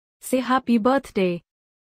say happy birthday.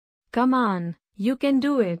 Come on, you can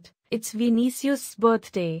do it. It's Vinícius'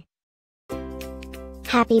 birthday.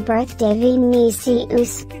 Happy birthday,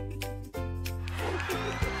 Vinícius.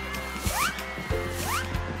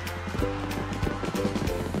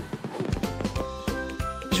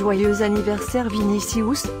 Joyeux anniversaire,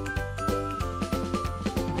 Vinícius.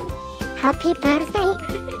 Happy birthday,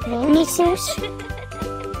 Vinícius.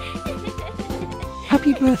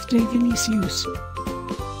 Happy birthday, Vinícius.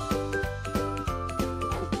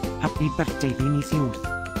 Happy birthday, Vinícius.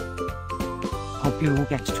 Hope you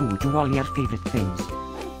get to do all your favorite things.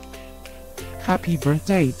 Happy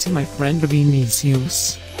birthday to my friend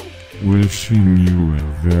Vinícius. Wishing you a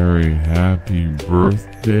very happy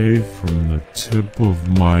birthday from the tip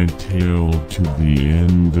of my tail to the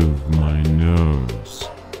end of my nose.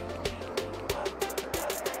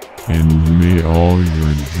 And may all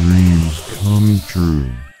your dreams come true.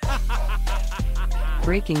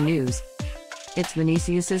 Breaking news. It's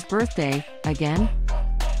Vinícius' birthday, again?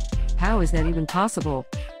 How is that even possible?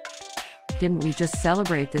 Didn't we just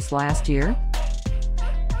celebrate this last year?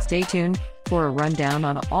 Stay tuned for a rundown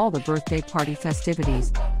on all the birthday party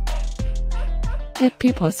festivities.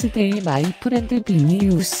 Happy birthday, my friend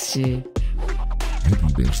Vinícius.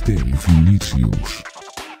 Happy birthday, Vinícius.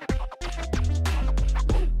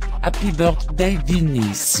 Happy birthday,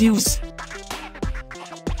 Vinícius.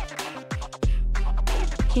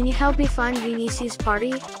 Can you help me find Vinícius'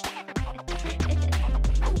 party?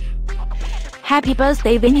 Happy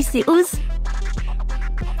birthday, Vinícius.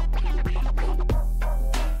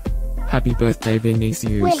 Happy birthday,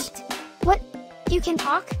 Vinícius. Wait, what? You can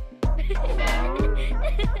talk?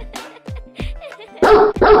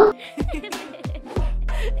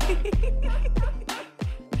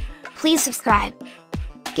 Please subscribe,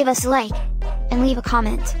 give us a like, and leave a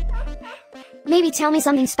comment. Maybe tell me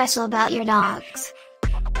something special about your dogs.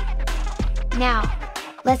 Now,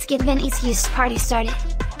 let's get Vinícius' party started.